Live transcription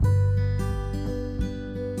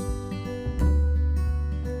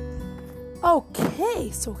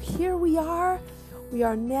Okay, so here we are. We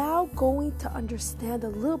are now going to understand a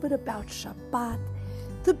little bit about Shabbat,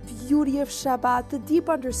 the beauty of Shabbat, the deep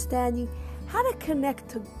understanding, how to connect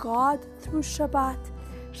to God through Shabbat.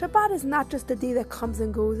 Shabbat is not just a day that comes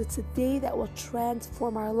and goes. It's a day that will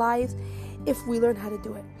transform our lives if we learn how to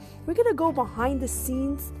do it. We're going to go behind the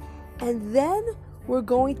scenes, and then we're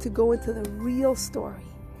going to go into the real story.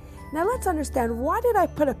 Now let's understand, why did I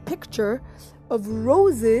put a picture of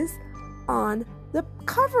roses on the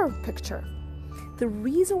cover picture? The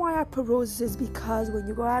reason why I put roses is because when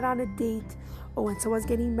you go out on a date or when someone's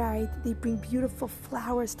getting married, they bring beautiful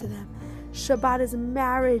flowers to them. Shabbat is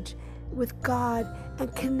marriage with God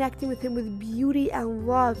and connecting with Him with beauty and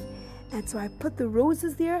love. And so I put the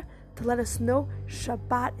roses there to let us know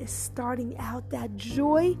Shabbat is starting out. That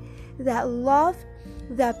joy, that love,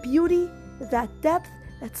 that beauty, that depth,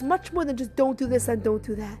 that's much more than just don't do this and don't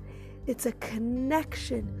do that. It's a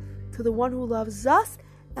connection to the one who loves us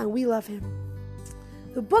and we love Him.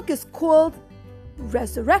 The book is called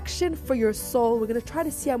Resurrection for Your Soul. We're going to try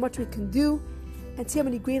to see how much we can do and see how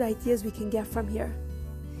many great ideas we can get from here.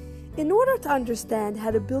 In order to understand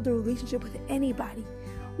how to build a relationship with anybody,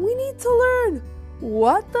 we need to learn,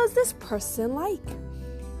 what does this person like?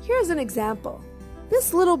 Here's an example.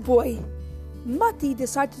 This little boy, Mati,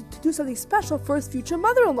 decided to do something special for his future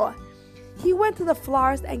mother-in-law. He went to the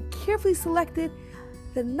florist and carefully selected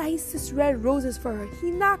the nicest red roses for her.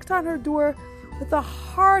 He knocked on her door with a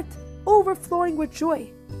heart overflowing with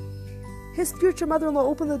joy. His future mother-in-law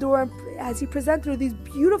opened the door as he presented her these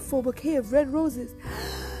beautiful bouquet of red roses.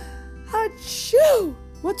 Achoo!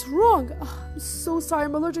 What's wrong? Oh, I'm so sorry.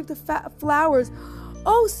 I'm allergic to flowers.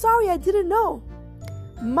 Oh, sorry, I didn't know.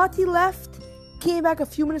 Mati left, came back a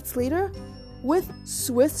few minutes later with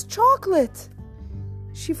Swiss chocolate.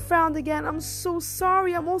 She frowned again. I'm so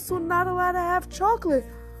sorry. I'm also not allowed to have chocolate.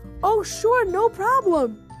 Oh, sure, no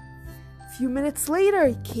problem. A few minutes later,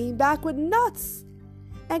 he came back with nuts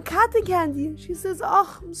and cotton candy. She says,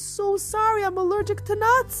 oh, I'm so sorry. I'm allergic to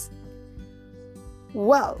nuts.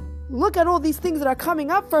 Well, look at all these things that are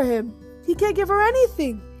coming up for him. He can't give her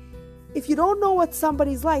anything. If you don't know what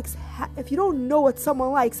somebody likes, if you don't know what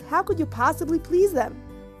someone likes, how could you possibly please them?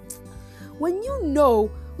 When you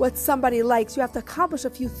know what somebody likes, you have to accomplish a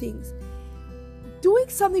few things. Doing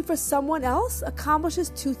something for someone else accomplishes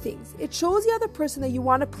two things. It shows the other person that you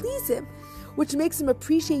want to please him, which makes him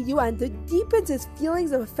appreciate you and deepens his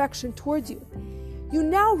feelings of affection towards you. You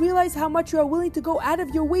now realize how much you are willing to go out of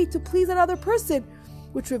your way to please another person,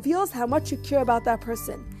 which reveals how much you care about that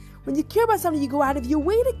person. When you care about somebody, you go out of your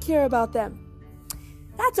way to care about them.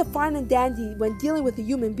 That's a fine and dandy when dealing with a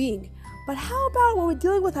human being. But how about when we're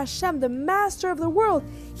dealing with Hashem, the master of the world?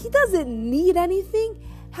 He doesn't need anything.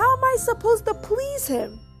 How am I supposed to please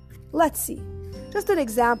Him? Let's see. Just an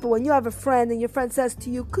example, when you have a friend and your friend says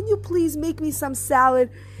to you, could you please make me some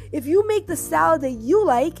salad? If you make the salad that you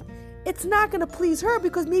like, it's not going to please her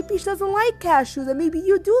because maybe she doesn't like cashews and maybe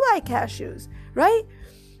you do like cashews, right?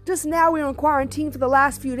 Just now we were in quarantine for the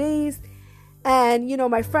last few days and,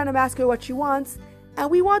 my friend, I'm asking her what she wants and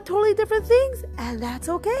we want totally different things and that's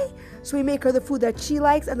okay. So we make her the food that she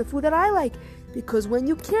likes and the food that I like, because when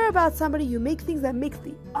you care about somebody, you make things that make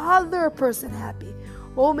the other person happy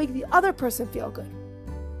or will make the other person feel good.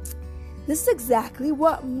 This is exactly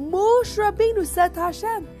what Moshe Rabbeinu said to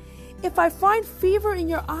Hashem. If I find favor in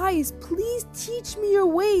your eyes, please teach me your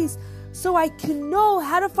ways so I can know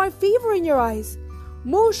how to find favor in your eyes.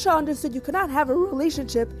 Moshe understood you cannot have a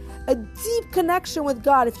relationship, a deep connection with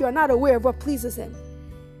God if you are not aware of what pleases Him.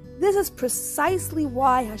 This is precisely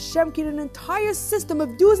why Hashem created an entire system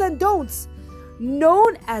of do's and don'ts,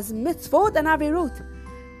 known as mitzvot and averot.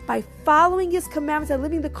 By following His commandments and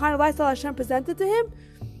living the kind of lifestyle Hashem presented to Him,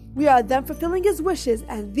 we are then fulfilling His wishes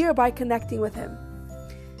and thereby connecting with Him.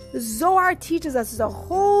 The Zohar teaches us, the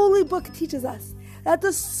holy book teaches us, that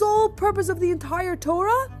the sole purpose of the entire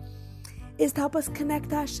Torah is to help us connect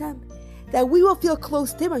to Hashem, that we will feel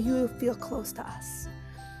close to Him and He will feel close to us.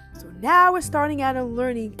 So now we're starting out and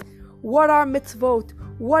learning what are mitzvot,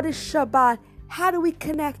 what is Shabbat, how do we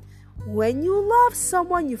connect. When you love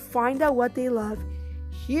someone, you find out what they love.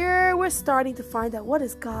 Here we're starting to find out, what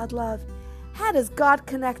does God love? How does God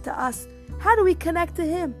connect to us? How do we connect to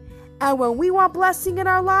Him? And when we want blessing in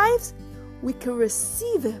our lives, we can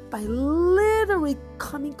receive it by literally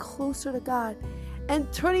coming closer to God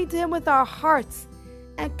and turning to Him with our hearts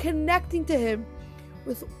and connecting to Him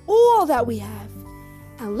with all that we have.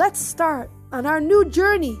 And let's start on our new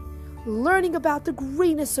journey, learning about the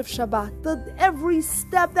greatness of Shabbat, every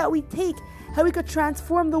step that we take, how we could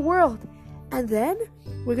transform the world. And then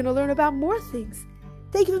we're going to learn about more things.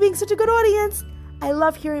 Thank you for being such a good audience. I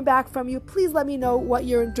love hearing back from you. Please let me know what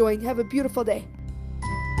you're enjoying. Have a beautiful day.